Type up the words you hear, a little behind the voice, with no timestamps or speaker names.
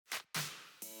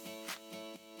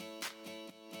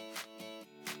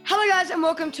Hello guys and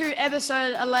welcome to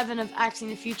episode 11 of Axing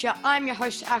the Future. I'm your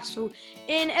host Axel.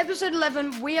 In episode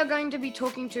 11 we are going to be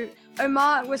talking to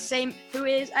Omar Wasim, who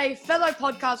is a fellow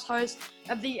podcast host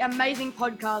of the amazing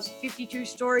podcast 52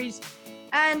 Stories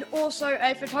and also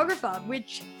a photographer,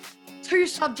 which two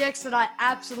subjects that I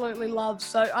absolutely love.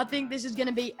 So I think this is going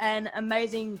to be an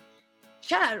amazing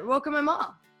chat. Welcome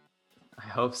Omar. I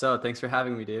hope so. Thanks for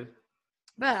having me, dude.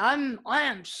 But I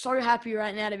am so happy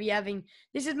right now to be having,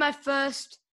 this is my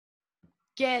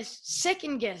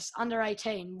second guest under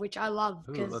 18, which I love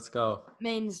because let's go.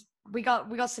 Means we got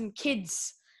some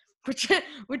kids, which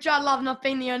I love, not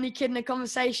being the only kid in the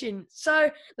conversation.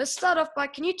 So let's start off by,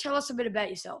 can you tell us a bit about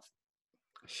yourself?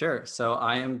 Sure. So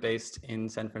I am based in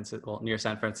San Francisco, near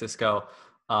San Francisco.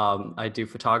 I do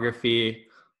photography.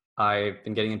 I've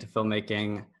been getting into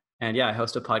filmmaking, and I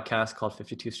host a podcast called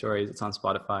 52 Stories. It's on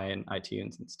Spotify and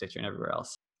iTunes and Stitcher and everywhere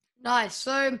else. Nice.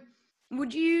 So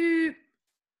would you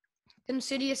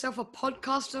consider yourself a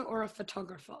podcaster or a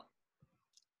photographer?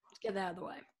 Let's get that out of the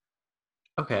way.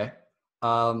 Okay.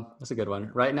 That's a good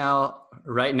one. Right now,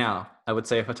 I would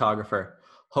say a photographer.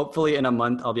 Hopefully in a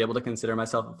month, I'll be able to consider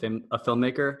myself a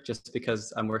filmmaker, just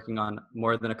because I'm working on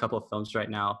more than a couple of films right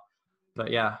now.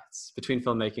 But yeah, it's between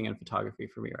filmmaking and photography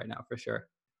for me right now, for sure.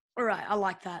 All right. I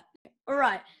like that. All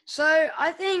right. So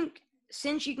I think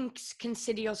since you can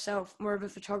consider yourself more of a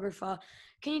photographer,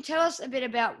 can you tell us a bit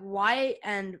about why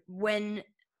and when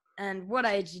and what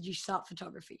age did you start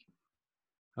photography?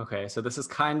 Okay, so this is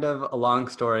kind of a long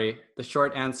story. The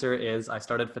short answer is I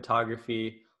started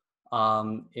photography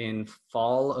in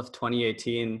fall of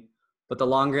 2018. But the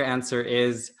longer answer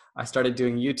is I started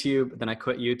doing YouTube, then I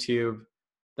quit YouTube.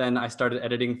 Then I started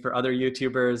editing for other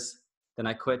YouTubers. Then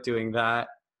I quit doing that.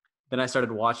 Then I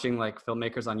started watching like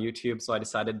filmmakers on YouTube. So I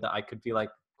decided that I could be like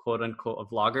quote unquote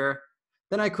a vlogger.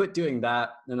 Then I quit doing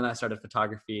that, and then I started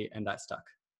photography, and that stuck.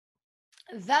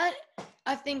 That,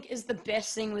 I think, is the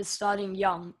best thing with starting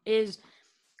young, is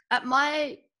at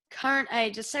my current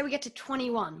age, let's say we get to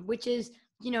 21, which is,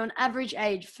 an average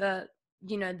age for,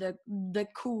 the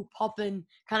cool poppin'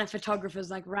 kind of photographers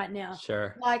like right now.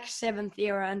 Sure. Like Seventh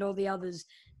Era and all the others.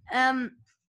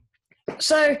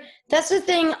 So that's the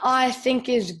thing I think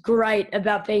is great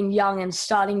about being young and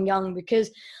starting young,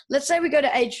 because let's say we go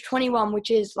to age 21,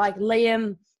 which is like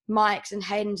Liam, Mike's and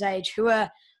Hayden's age, who are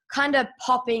kind of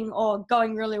popping or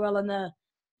going really well in the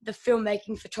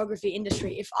filmmaking photography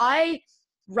industry. If I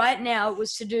right now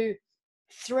was to do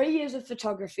 3 years of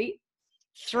photography,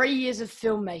 3 years of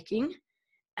filmmaking,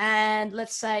 and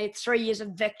let's say 3 years of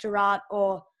vector art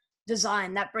or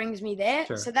design, that brings me there.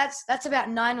 Sure. So that's about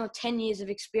 9 or 10 years of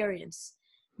experience,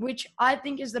 which I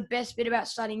think is the best bit about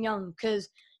starting young, because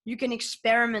you can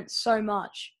experiment so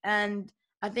much. And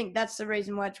I think that's the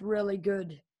reason why it's really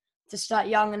good to start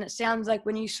young. And it sounds like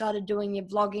when you started doing your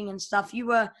vlogging and stuff, you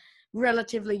were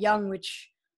relatively young, which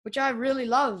I really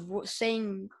love,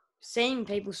 seeing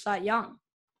people start young.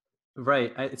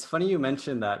 Right. It's funny you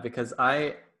mentioned that, because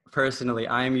I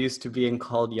am used to being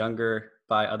called younger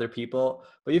by other people,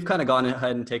 but you've kind of gone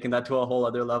ahead and taken that to a whole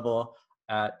other level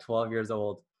at 12 years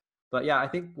old. But yeah, I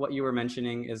think what you were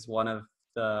mentioning is one of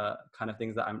the kind of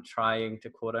things that I'm trying to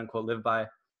quote unquote live by.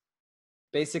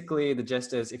 Basically, the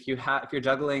gist is if you're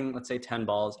juggling, let's say 10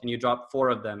 balls and you drop 4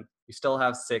 of them, you still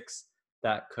have 6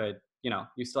 that could,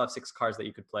 you still have 6 cards that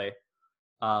you could play.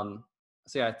 So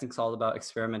yeah, I think it's all about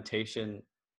experimentation.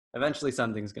 Eventually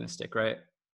something's going to stick, right?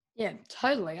 Yeah,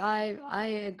 totally. I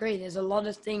agree. There's a lot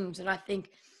of things that I think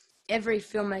every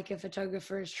filmmaker,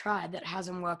 photographer has tried that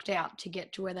hasn't worked out to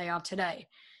get to where they are today.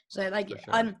 So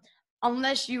sure.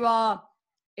 Unless you are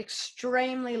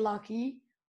extremely lucky,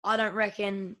 I don't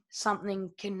reckon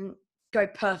something can go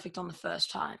perfect on the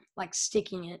first time, like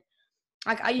sticking it.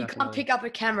 You can't pick up a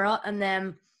camera and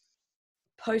then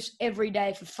post every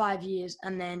day for 5 years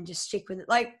and then just stick with it.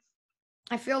 Like,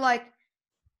 I feel like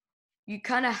you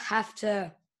kind of have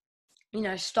to,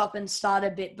 stop and start a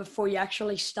bit before you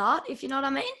actually start, if you know what I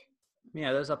mean?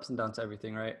 Yeah, there's ups and downs to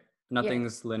everything, right?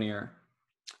 Nothing's linear.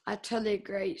 I totally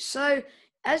agree. So,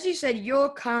 as you said, you're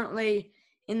currently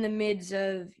in the midst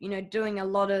of, doing a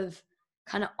lot of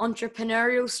kind of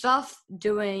entrepreneurial stuff,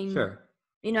 Sure.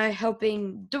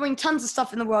 doing tons of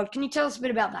stuff in the world. Can you tell us a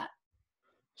bit about that?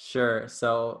 Sure.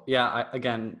 So yeah,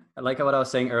 again, like what I was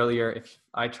saying earlier, if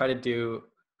I try to do,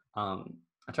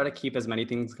 I try to keep as many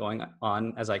things going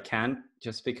on as I can,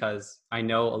 just because I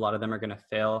know a lot of them are going to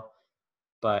fail,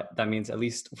 but that means at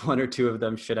least 1 or 2 of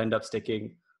them should end up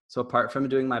sticking. So apart from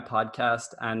doing my podcast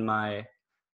and my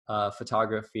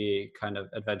photography kind of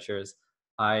adventures,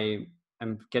 I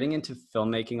am getting into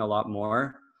filmmaking a lot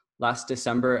more. Last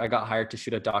December, I got hired to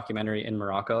shoot a documentary in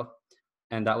Morocco.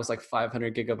 and that was like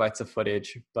 500 gigabytes of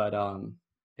footage. But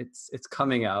it's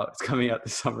coming out. It's coming out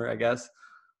this summer, I guess.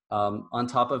 On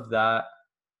top of that,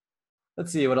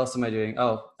 let's see, what else am I doing?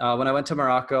 When I went to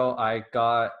Morocco, I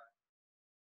got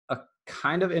a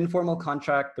kind of informal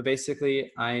contract, but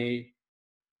basically I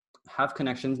have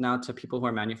connections now to people who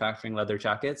are manufacturing leather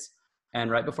jackets. And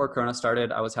right before Corona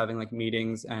started, I was having like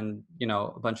meetings and,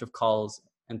 a bunch of calls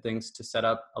and things to set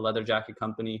up a leather jacket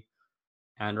company.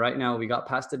 And right now we got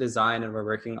past the design and we're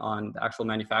working on the actual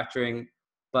manufacturing,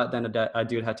 but then a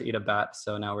dude had to eat a bat.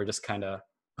 So now we're just kind of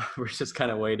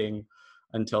waiting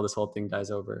until this whole thing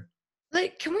dies over.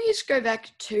 Like, can we just go back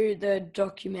to the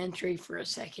documentary for a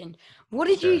second? What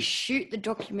did you shoot the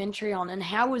documentary on, and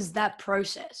how was that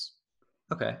process?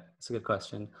 Okay, that's a good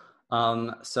question.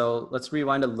 So let's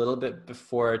rewind a little bit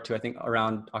before to, I think,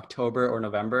 around October or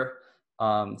November.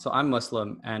 So I'm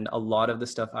Muslim, and a lot of the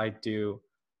stuff I do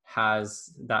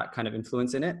has that kind of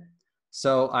influence in it.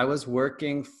 So I was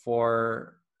working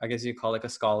for, I guess you call like a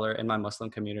scholar in my Muslim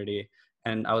community,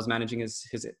 and I was managing his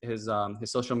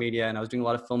social media, and I was doing a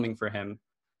lot of filming for him.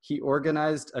 He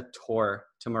organized a tour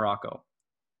to Morocco,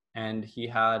 and he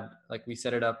had we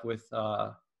set it up with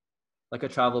like a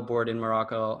travel board in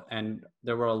Morocco, and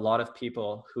there were a lot of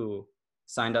people who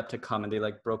signed up to come, and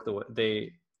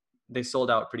they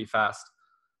sold out pretty fast.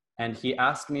 And he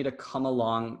asked me to come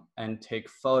along and take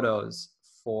photos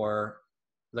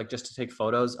just to take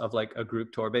photos of like a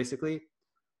group tour basically.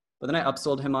 But then I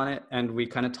upsold him on it, and we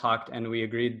kind of talked, and we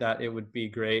agreed that it would be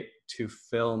great to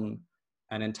film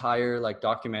an entire like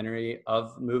documentary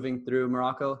of moving through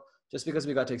Morocco, just because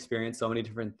we got to experience so many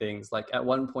different things. Like at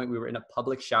one point we were in a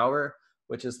public shower,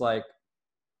 which is like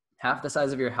half the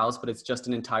size of your house, but it's just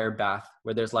an entire bath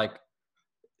where there's like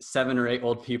 7 or 8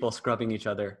 old people scrubbing each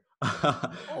other,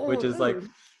 which is like,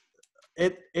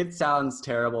 it sounds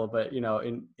terrible, but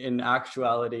in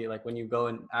actuality, like when you go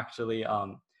and actually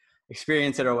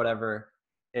experience it or whatever,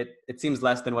 it seems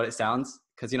less than what it sounds,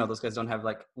 because those guys don't have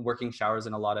like working showers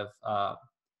in a lot of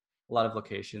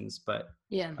locations. But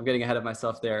yeah, I'm getting ahead of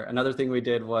myself there. Another thing we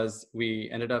did was we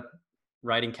ended up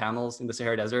riding camels in the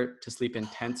Sahara Desert to sleep in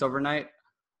tents overnight.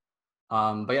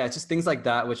 But yeah, it's just things like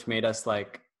that which made us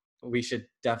like, we should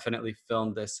definitely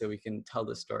film this so we can tell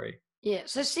the story. Yeah.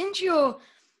 So since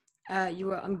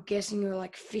I'm guessing you were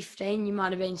like 15, you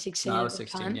might have been 16. No, I was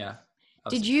 16, time. Yeah.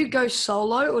 Did you go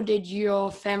solo, or did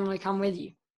your family come with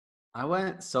you? I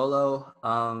went solo.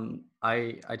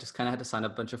 I just kind of had to sign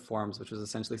up a bunch of forms, which was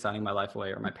essentially signing my life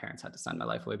away, or my parents had to sign my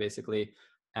life away basically.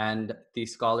 And the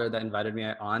scholar that invited me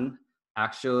on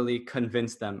actually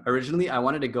convinced them. Originally, I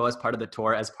wanted to go as part of the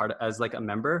tour, as like a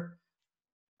member.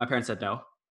 My parents said no.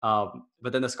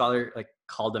 But then the scholar like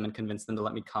called them and convinced them to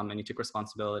let me come, and he took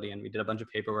responsibility, and we did a bunch of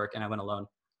paperwork, and I went alone.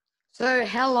 So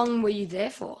how long were you there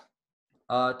for?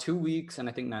 2 weeks, and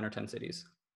I think 9 or 10 cities.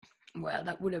 Wow,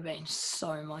 that would have been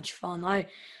so much fun.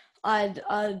 I'd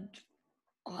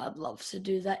love to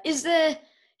do that. Is there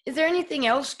anything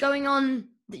else going on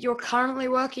that you're currently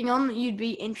working on that you'd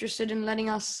be interested in letting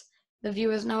us, the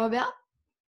viewers, know about?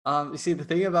 You see, the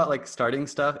thing about like starting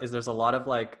stuff is there's a lot of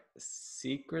like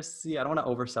secrecy. I don't want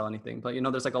to oversell anything, but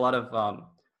there's like a lot of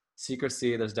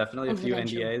secrecy. There's definitely a few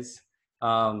NDAs.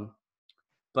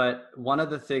 But one of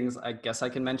the things I guess I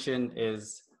can mention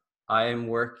is I am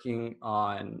working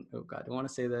on, oh God, do I want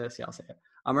to say this? Yeah, I'll say it.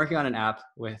 I'm working on an app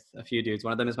with a few dudes.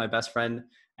 One of them is my best friend,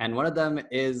 and one of them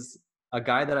is a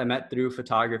guy that I met through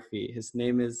photography. His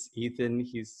name is Ethan.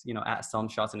 He's, at Selm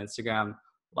Shots on Instagram.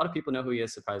 A lot of people know who he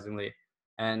is, surprisingly.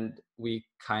 And we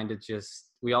kind of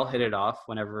we all hit it off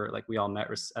whenever like we all met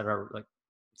at our like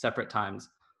separate times,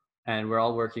 and we're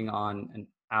all working on an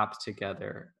app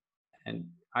together. And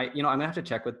I'm gonna have to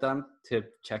check with them to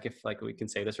check if like we can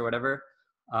say this or whatever.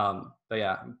 But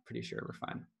yeah, I'm pretty sure we're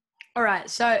fine. All right.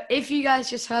 So if you guys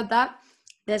just heard that,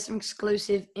 there's some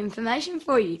exclusive information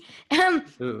for you.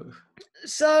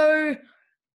 So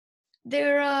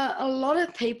there are a lot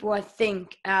of people, I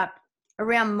think,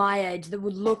 around my age that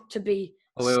would look to be.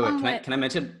 Oh, wait. Can I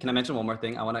mention one more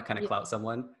thing? I want to kind of clout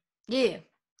someone. Yeah.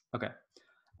 Okay.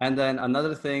 And then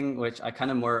another thing, which I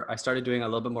started doing a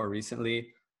little bit more recently,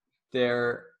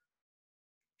 there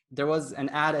was an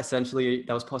ad essentially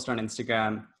that was posted on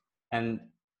Instagram, and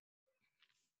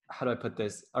how do I put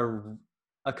this?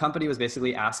 A company was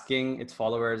basically asking its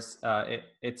followers,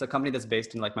 it's a company that's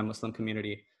based in like my Muslim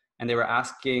community, and they were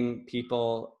asking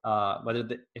people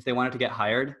if they wanted to get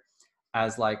hired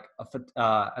as like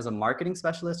as a marketing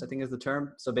specialist, I think is the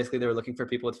term. So basically they were looking for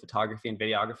people with photography and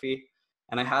videography.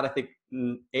 And I had, I think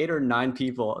 8 or 9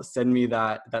 people send me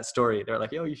that story. They're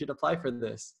like, yo, you should apply for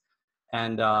this.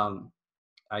 And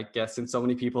I guess since so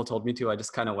many people told me to, I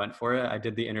just kind of went for it. I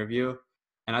did the interview,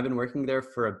 And I've been working there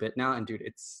for a bit now, and dude,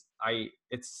 it's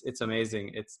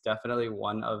amazing. It's definitely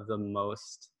one of the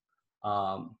most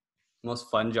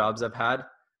fun jobs I've had,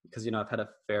 because, I've had a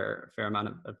fair amount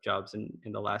of jobs in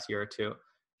the last year or two.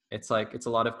 It's a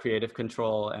lot of creative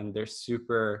control, and they're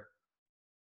super,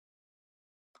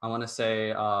 I want to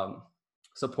say,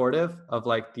 supportive of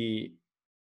like the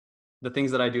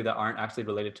things that I do that aren't actually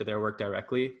related to their work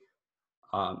directly.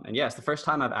 And yeah, it's the first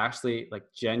time I've actually like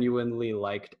genuinely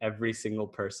liked every single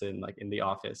person like in the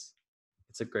office.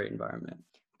 It's a great environment.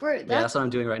 Bro, that's what I'm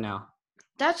doing right now.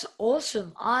 That's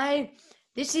awesome. I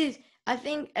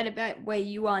think at about where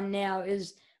you are now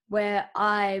is where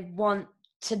I want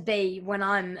to be when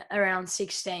I'm around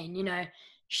 16,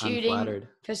 shooting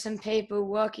for some people,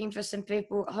 working for some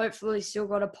people, hopefully still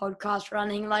got a podcast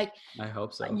running. Like, I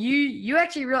hope so. You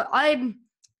actually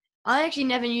I actually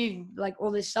never knew like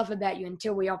all this stuff about you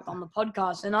until we hopped on the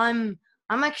podcast, and I'm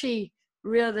actually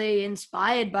really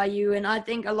inspired by you, and I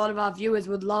think a lot of our viewers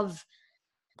would love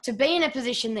to be in a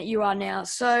position that you are now.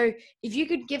 So if you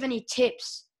could give any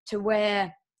tips to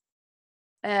where,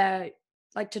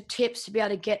 tips to be able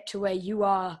to get to where you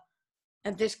are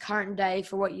at this current day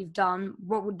for what you've done,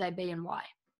 what would they be and why?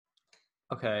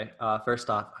 Okay. First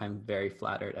off, I'm very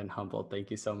flattered and humbled. Thank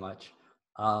you so much.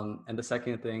 And the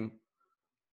second thing,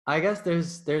 I guess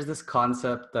there's this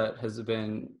concept that has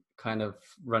been kind of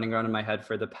running around in my head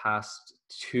for the past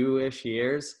 2-ish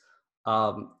years.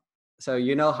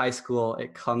 So, high school,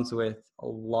 it comes with a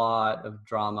lot of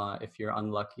drama if you're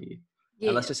unlucky. Yeah.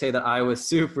 And let's just say that I was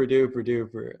super duper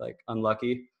duper like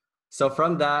unlucky. So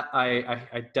from that,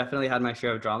 I definitely had my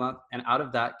share of drama. And out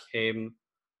of that came,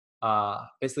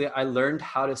 basically, I learned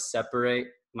how to separate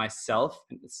myself.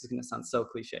 And this is going to sound so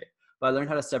cliche, but I learned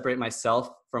how to separate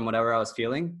myself from whatever I was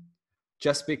feeling,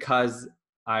 just because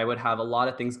I would have a lot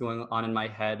of things going on in my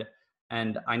head,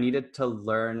 and I needed to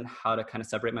learn how to kind of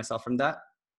separate myself from that.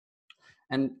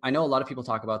 And I know a lot of people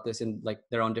talk about this in like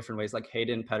their own different ways, like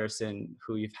Hayden Pedersen,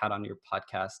 who you've had on your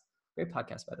podcast, great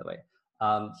podcast, by the way.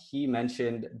 He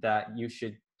mentioned that you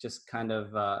should just kind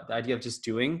of, the idea of just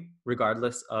doing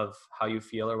regardless of how you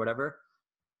feel or whatever.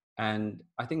 And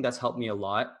I think that's helped me a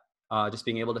lot. Just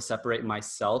being able to separate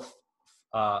myself,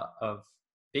 of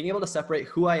being able to separate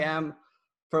who I am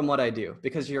from what I do,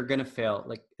 because you're going to fail,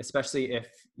 like, especially if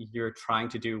you're trying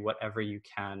to do whatever you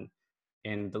can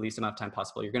in the least amount of time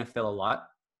possible, you're going to fail a lot.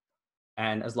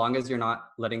 And as long as you're not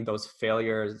letting those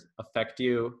failures affect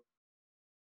you,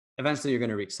 eventually you're going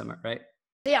to reach somewhere, right?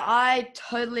 Yeah, I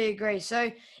totally agree.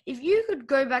 So if you could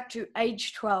go back to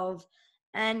age 12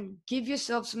 and give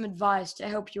yourself some advice to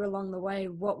help you along the way,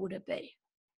 what would it be?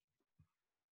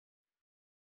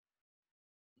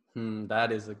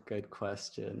 That is a good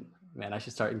question. Man, I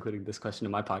should start including this question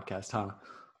in my podcast, huh?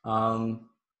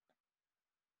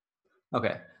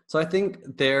 Okay, so I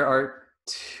think there are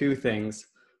 2 things.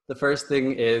 The first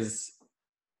thing is,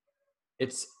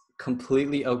 it's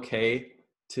completely okay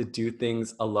to do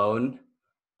things alone.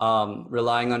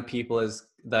 Relying on people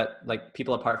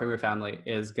people apart from your family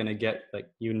is gonna get like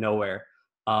you nowhere.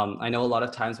 I know a lot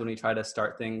of times when we try to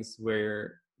start things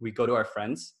where we go to our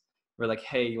friends, we're like,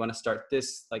 hey, you want to start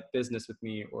this like business with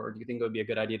me, or do you think it would be a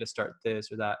good idea to start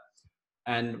this or that?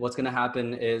 And what's going to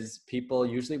happen is people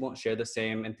usually won't share the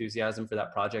same enthusiasm for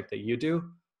that project that you do,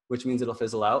 which means it'll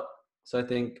fizzle out. So I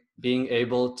think being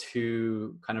able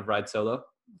to kind of ride solo,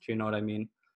 if you know what I mean.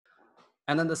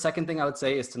 And then the second thing I would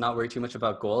say is to not worry too much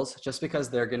about goals, just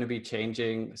because they're going to be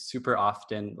changing super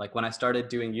often. Like when I started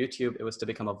doing YouTube, it was to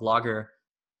become a vlogger.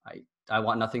 I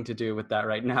want nothing to do with that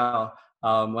right now.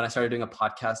 When I started doing a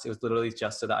podcast, it was literally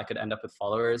just so that I could end up with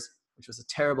followers, which was a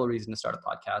terrible reason to start a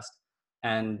podcast.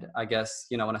 And I guess,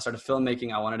 when I started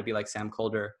filmmaking, I wanted to be like Sam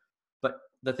Kolder. But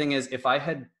the thing is, if I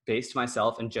had based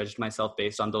myself and judged myself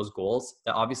based on those goals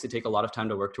that obviously take a lot of time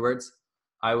to work towards,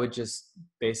 I would just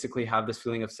basically have this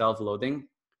feeling of self-loathing.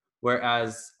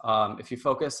 Whereas if you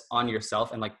focus on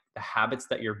yourself and like the habits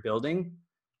that you're building,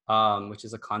 which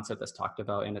is a concept that's talked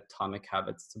about in Atomic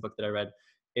Habits, it's a book that I read.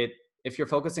 If you're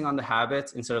focusing on the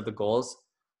habits instead of the goals,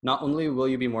 not only will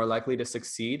you be more likely to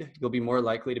succeed, you'll be more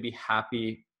likely to be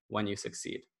happy when you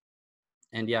succeed.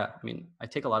 And yeah, I mean, I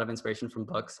take a lot of inspiration from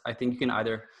books. I think you can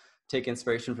either take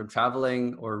inspiration from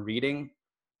traveling or reading.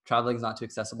 Traveling is not too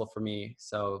accessible for me,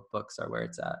 so books are where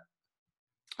it's at.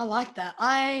 I like that.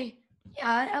 I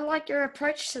like your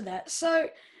approach to that. So,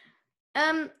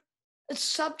 a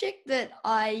subject that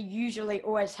I usually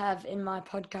always have in my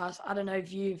podcast, I don't know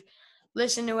if you've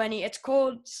listened to any, it's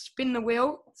called Spin the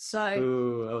Wheel. So,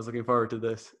 ooh, I was looking forward to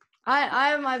this. I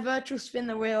have my virtual spin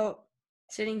the wheel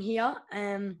sitting here,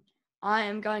 and I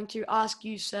am going to ask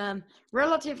you some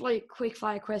relatively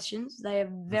quick-fire questions. They are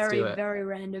very, very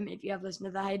random. If you have listened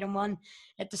to the Hayden one,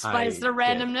 it displays the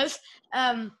randomness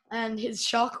and his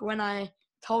shock when I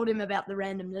told him about the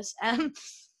randomness.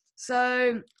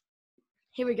 So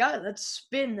here we go. Let's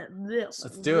spin this.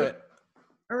 Let's do it.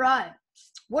 All right.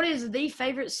 What is the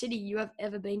favorite city you have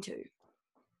ever been to?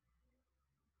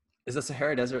 Is the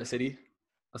Sahara Desert a city?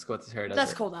 Let's go with the Sahara Desert.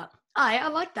 Let's call that. I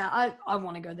like that. I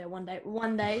want to go there one day.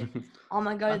 One day, I'm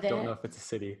gonna go there. I don't know if it's a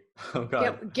city. Oh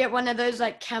God. Get one of those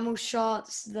like camel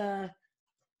shots. The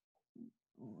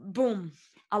boom.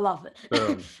 I love it.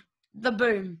 Boom. The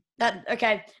boom.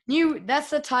 That's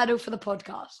the title for the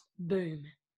podcast. Boom.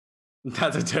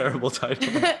 That's a terrible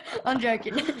title. I'm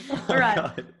joking. All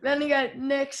right. Then we go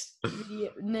next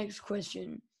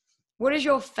question. What is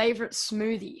your favorite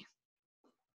smoothie?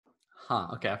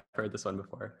 Okay, I've heard this one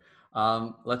before.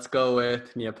 Let's go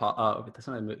with Neapolitan. Oh, that's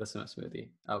not a smoothie.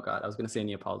 Oh God, I was gonna say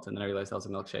Neapolitan, then I realized that was a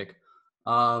milkshake.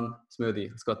 Smoothie.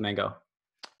 Let's go with mango.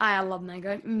 I love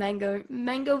mango.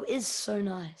 Mango is so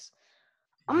nice.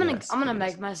 I'm gonna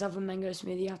make myself a mango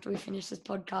smoothie after we finish this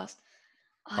podcast.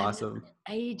 Awesome.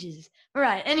 Ages. All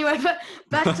right. Anyway, but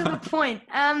back to the point.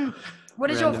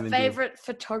 What is your favorite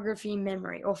photography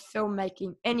memory or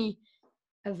filmmaking? Any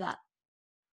of that?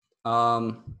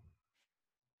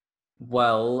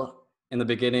 Well, in the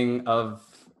beginning of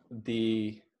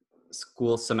the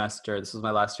school semester, this was my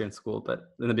last year in school,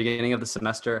 but in the beginning of the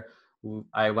semester,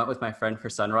 I went with my friend for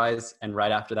sunrise, and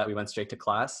right after that, we went straight to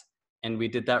class, and we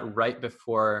did that right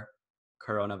before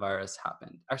coronavirus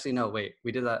happened. Actually, no, wait,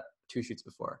 we did that 2 shoots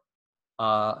before.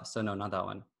 So no, not that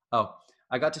one. Oh,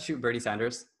 I got to shoot Bernie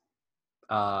Sanders.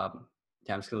 I'm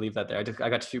just gonna leave that there. I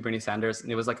got to shoot Bernie Sanders,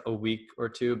 and it was like a week or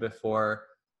two before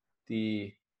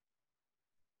the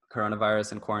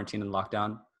coronavirus and quarantine and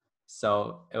lockdown.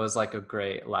 So it was like a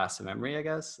great last memory, I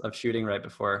guess, of shooting right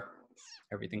before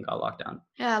everything got locked down.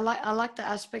 Yeah, I like the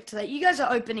aspect to that. You guys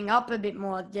are opening up a bit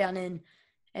more down in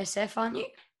SF, aren't you?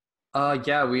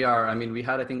 Yeah, we are. I mean, we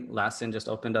had, I think, Lassen just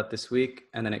opened up this week,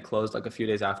 and then it closed like a few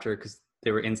days after because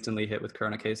they were instantly hit with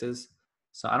corona cases.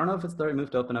 So I don't know if it's the right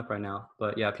move to open up right now,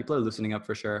 but yeah, people are loosening up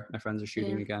for sure. My friends are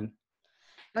shooting again.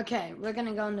 Okay, we're going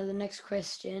to go on to the next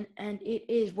question, and it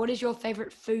is, what is your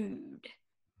favorite food?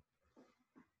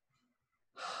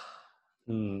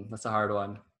 That's a hard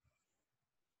one.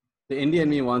 The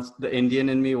Indian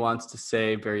in me wants to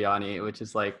say biryani, which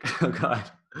is like, oh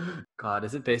God,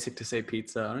 is it basic to say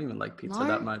pizza? I don't even like pizza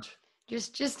that much.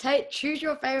 Just choose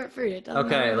your favorite food.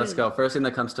 Okay, let's go. First thing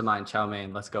that comes to mind, chow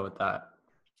mein. Let's go with that.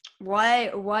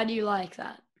 Why do you like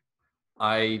that?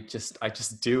 I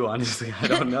just do, honestly. I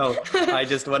don't know. I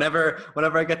just whenever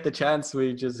I get the chance,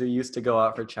 we used to go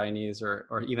out for Chinese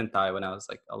or even Thai when I was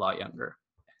like a lot younger.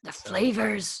 The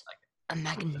flavors are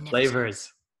magnificent.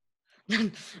 Flavors.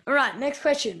 All right, next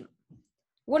question.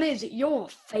 What is your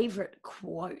favorite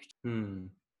quote?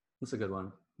 That's a good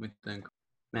one. Let me think.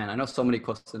 Man, I know so many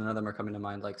quotes, and none of them are coming to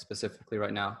mind like specifically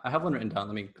right now. I have one written down.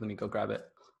 Let me go grab it.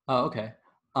 Oh, okay.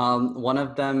 One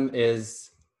of them is.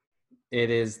 It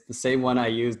is the same one I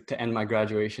used to end my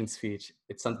graduation speech.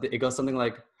 It goes something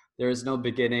like, there is no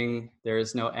beginning, there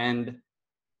is no end,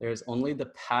 there is only the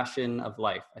passion of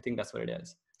life. I think that's what it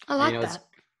is. I like that.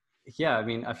 Yeah, I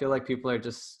mean, I feel like people are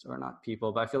or not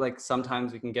people, but I feel like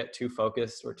sometimes we can get too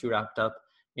focused or too wrapped up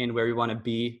in where we want to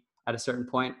be at a certain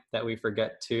point that we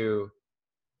forget to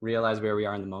realize where we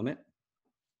are in the moment.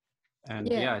 And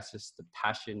yeah, it's just the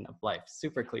passion of life.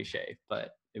 Super cliche,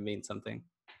 but it means something.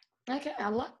 Okay, I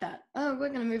like that. We're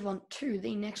going to move on to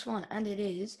the next one, and it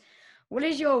is, what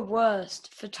is your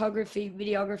worst photography,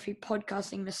 videography,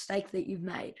 podcasting mistake that you've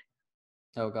made?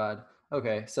 Oh God.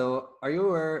 Okay, so are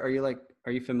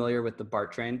you familiar with the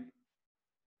BART train?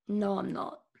 No, I'm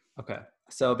not. Okay,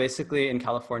 so basically in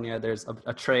California, there's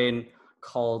a train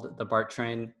called the BART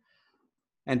train,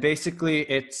 and basically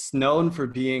it's known for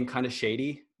being kind of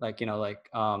shady, a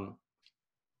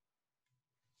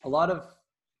lot of,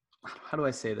 how do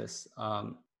I say this?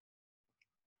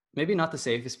 Maybe not the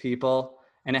safest people,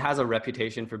 and it has a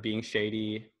reputation for being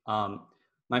shady.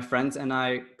 My friends and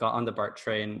I got on the BART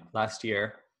train last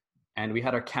year, and we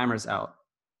had our cameras out,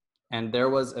 and there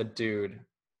was a dude.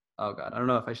 Oh God, I don't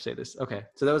know if I should say this. Okay,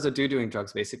 so there was a dude doing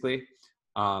drugs, basically.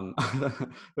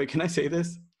 Wait, can I say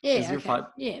this? Yeah.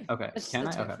 Yeah. Okay. Can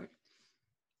I? Okay.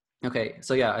 Okay.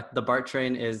 So yeah, the BART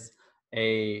train is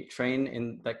a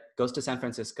train that goes to San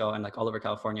Francisco and like all over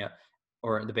California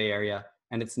or the Bay Area,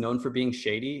 and it's known for being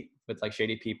shady with like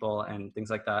shady people and things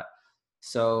like that.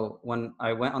 So when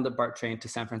I went on the BART train to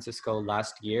San Francisco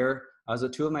last year, I was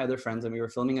with 2 of my other friends, and we were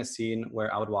filming a scene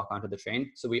where I would walk onto the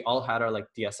train. So we all had our like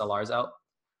DSLRs out,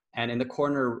 And in the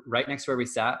corner right next to where we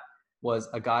sat was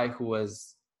a guy he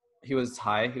was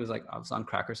high. He was like, I was on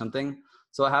crack or something.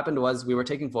 So what happened was we were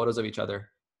taking photos of each other,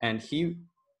 and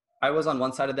I was on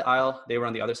one side of the aisle, they were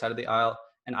on the other side of the aisle,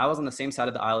 and I was on the same side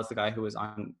of the aisle as the guy who was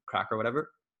on crack or whatever.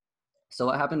 So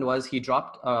what happened was he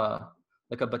dropped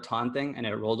like a baton thing, and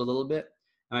it rolled a little bit.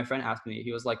 And my friend asked me,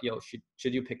 he was like, yo,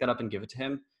 should you pick that up and give it to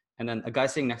him? And then a guy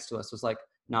sitting next to us was like,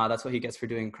 nah, that's what he gets for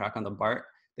doing crack on the BART.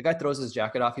 The guy throws his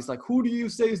jacket off. He's like, who do you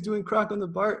say is doing crack on the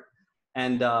BART?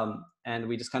 And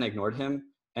we just kind of ignored him,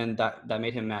 and that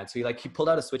made him mad. So he pulled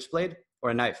out a switchblade or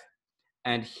a knife,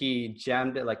 and he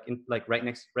jammed it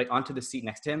right onto the seat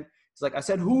next to him. He's like, I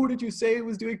said, who did you say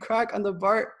was doing crack on the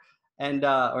BART? And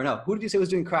or no, who did you say was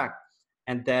doing crack?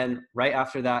 And then right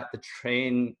after that, the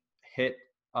train hit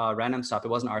a random stop. It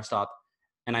wasn't our stop.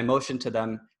 And I motioned to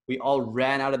them. We all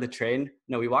ran out of the train.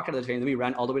 No, we walked out of the train. Then we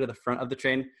ran all the way to the front of the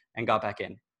train and got back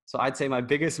in. So I'd say my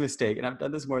biggest mistake, and I've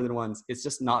done this more than once, is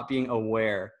just not being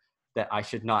aware that I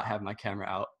should not have my camera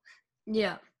out.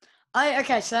 Yeah.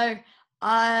 So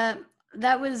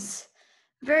that was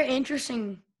very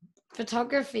interesting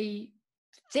photography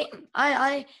thing.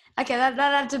 That's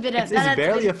a bit of...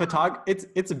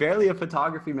 It's barely a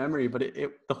photography memory, but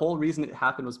the whole reason it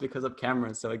happened was because of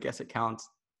cameras, so I guess it counts.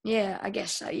 Yeah, I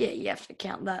guess so. Yeah, you have to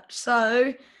count that.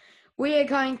 So we are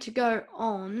going to go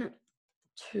on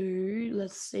to,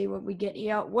 let's see what we get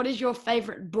here. What is your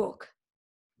favorite book?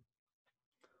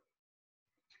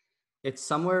 It's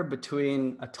somewhere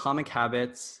between Atomic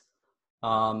Habits,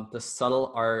 The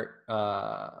Subtle Art.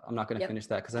 I'm not going to finish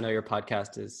that because I know your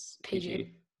podcast is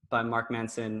PG by Mark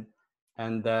Manson.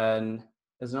 And then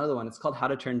there's another one. It's called How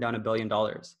to Turn Down $1 Billion.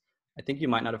 I think you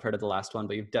might not have heard of the last one,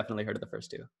 but you've definitely heard of the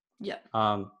first two. Yeah.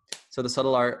 So The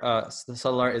Subtle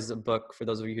Art is a book, for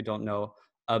those of you who don't know,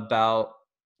 about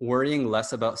worrying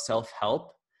less about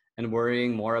self-help and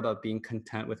worrying more about being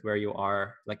content with where you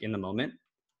are, like in the moment.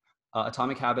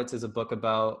 Atomic Habits is a book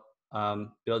about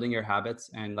building your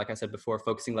habits, and like I said before,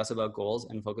 focusing less about goals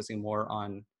and focusing more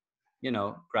on,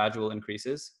 gradual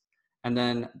increases. And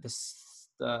then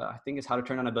I think it's How to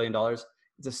Turn Down $1 Billion.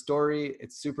 It's a story.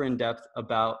 It's super in depth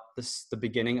about the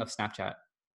beginning of Snapchat.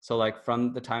 So like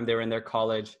from the time they were in their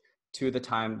college to the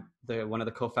time one of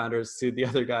the co-founders sued the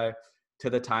other guy, to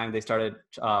the time they started,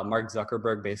 Mark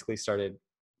Zuckerberg basically started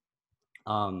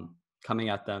coming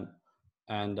at them.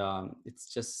 And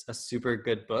it's just a super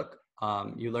good book.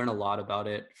 You learn a lot about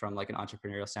it from like an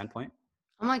entrepreneurial standpoint.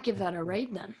 I might give that a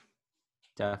read then.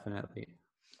 Definitely.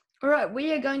 All right,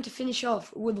 we are going to finish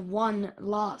off with one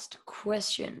last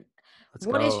question.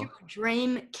 What is your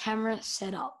dream camera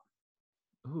setup?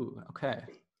 Ooh, okay.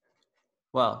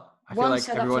 Well, I feel like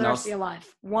everyone else. For your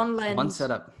life. One lens. One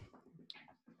setup.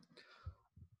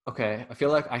 Okay, I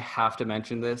feel like I have to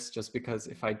mention this just because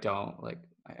if I don't,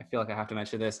 I feel like I have to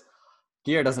mention this.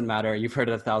 Gear doesn't matter. You've heard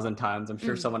it 1,000 times. I'm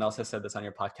sure someone else has said this on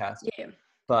your podcast. Yeah.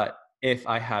 But if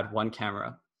I had one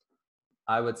camera,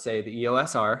 I would say the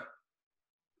EOS R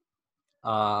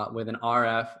with an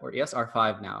RF or EOS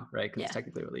R5 now, right? Because it's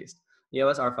technically released.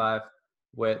 EOS R5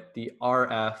 with the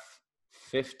RF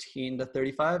 15 to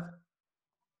 35.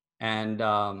 And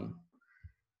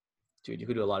dude, you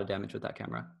could do a lot of damage with that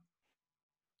camera.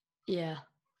 Yeah.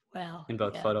 Wow. In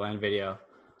both photo and video.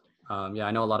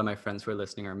 I know a lot of my friends who are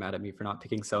listening are mad at me for not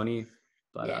picking Sony,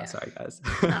 but sorry guys.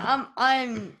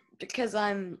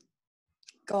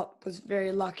 Was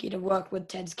very lucky to work with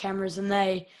Ted's cameras, and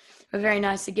they were very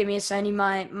nice to give me a Sony.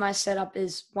 My setup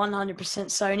is 100%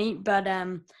 Sony, but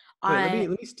let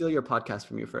me steal your podcast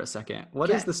from you for a second. What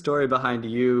is the story behind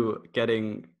you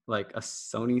getting like a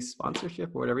Sony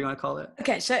sponsorship or whatever you want to call it?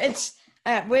 Okay, so it's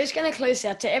we're just going to close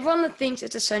out to everyone that thinks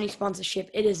it's a Sony sponsorship.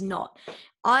 It is not.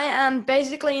 I am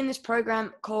basically in this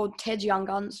program called Ted's Young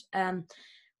Guns,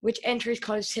 which entry is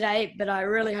closed today, but I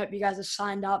really hope you guys have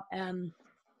signed up.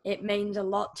 It means a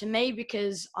lot to me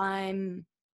because don't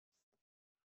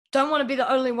want to be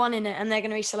the only one in it, and they're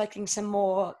going to be selecting some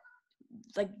more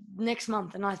like next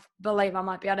month, and I believe I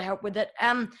might be able to help with it.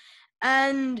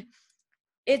 And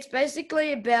it's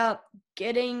basically about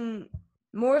getting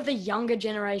more of the younger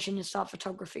generation to start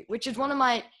photography, which is one of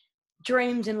my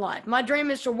dreams in life. My dream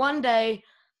is to one day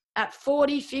at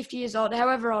 40, 50 years old,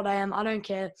 however old I am, I don't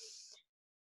care,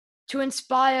 to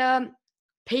inspire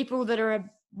people that are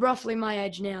roughly my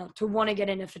age now to want to get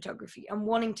into photography and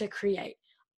wanting to create.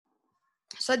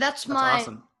 So that's my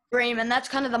awesome dream, and that's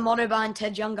kind of the motto behind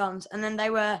Ted Young Guns. And then they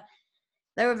were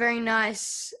very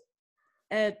nice.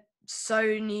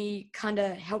 Sony kind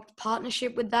of helped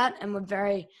partnership with that, and were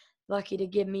very lucky to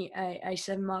give me a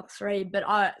A7 Mark III,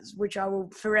 which I will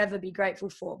forever be grateful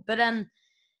for. But on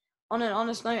an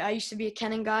honest note, I used to be a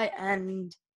Canon guy,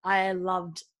 and I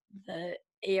loved the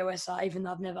EOS R, even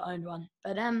though I've never owned one.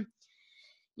 But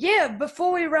yeah,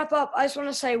 before we wrap up, I just want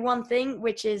to say one thing,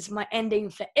 which is my ending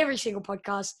for every single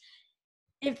podcast.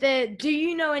 Do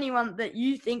you know anyone that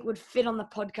you think would fit on the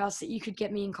podcast that you could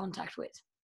get me in contact with?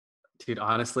 Dude,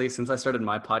 honestly, since I started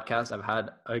my podcast, I've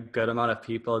had a good amount of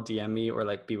people DM me or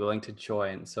like be willing to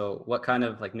join. So what kind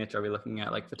of like niche are we looking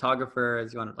at? Like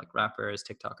photographers, you want like rappers,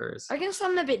 TikTokers? I guess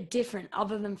something a bit different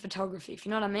other than photography, if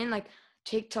you know what I mean? Like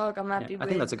TikTok, I'm happy with. I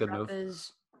think that's a good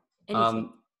rappers, move.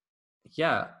 Anything.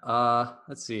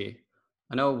 Let's see.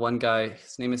 I know one guy,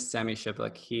 his name is Sammy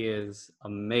Shiplik. He is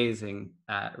amazing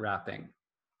at rapping.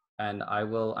 And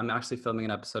I'm actually filming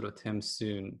an episode with him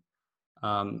soon.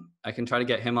 I can try to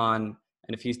get him on,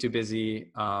 and if he's too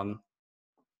busy, let's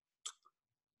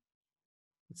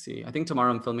see. I think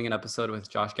tomorrow I'm filming an episode with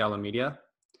Josh Gallo Media.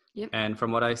 Yep. And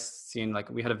from what I've seen, like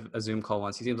we had a Zoom call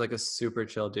once. He seems like a super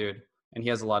chill dude, and he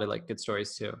has a lot of like good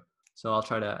stories too. So I'll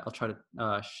try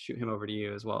to shoot him over to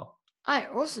you as well. All right,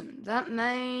 awesome. That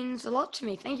means a lot to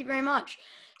me. Thank you very much.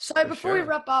 So before we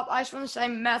wrap up, I just want to say a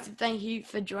massive thank you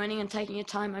for joining and taking your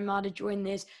time, Omar, to join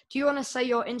this. Do you want to say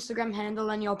your Instagram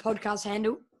handle and your podcast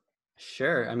handle?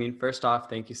 Sure. I mean, first off,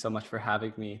 thank you so much for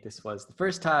having me. This was the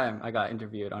first time I got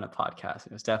interviewed on a podcast.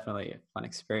 It was definitely a fun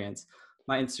experience.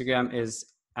 My Instagram is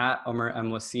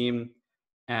 @OmarMWasim,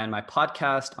 and my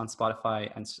podcast on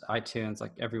Spotify and iTunes,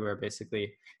 like everywhere,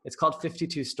 basically. It's called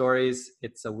 52 Stories.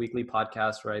 It's a weekly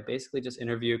podcast where I basically just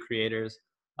interview creators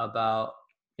about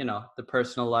the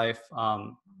personal life,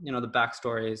 the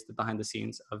backstories, the behind the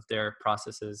scenes of their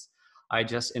processes. I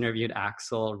just interviewed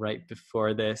Axel right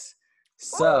before this.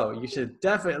 So you should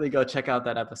definitely go check out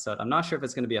that episode. I'm not sure if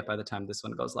it's going to be up by the time this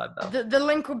one goes live, though. The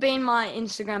link will be in my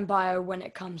Instagram bio when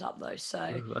it comes up, though. So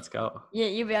ooh, let's go. Yeah,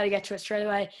 you'll be able to get to it straight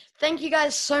away. Thank you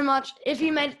guys so much. If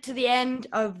you made it to the end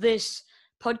of this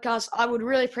podcast, I would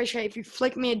really appreciate if you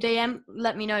flick me a DM.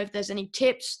 Let me know if there's any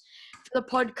tips for the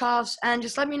podcast, and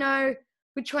just let me know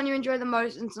which one you enjoy the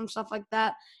most and some stuff like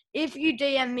that. If you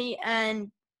DM me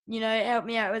and, help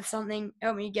me out with something,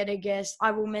 help me get a guest,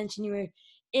 I will mention you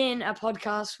in a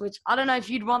podcast, which I don't know if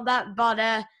you'd want that,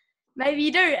 but maybe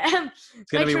you do. It's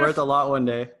going to be worth a lot one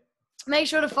day. Make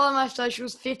sure to follow my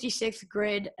socials, 56th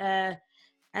Grid,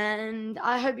 and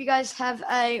I hope you guys have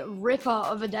a ripper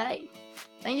of a day.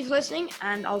 Thank you for listening,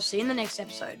 and I'll see you in the next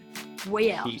episode.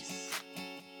 We out. Peace.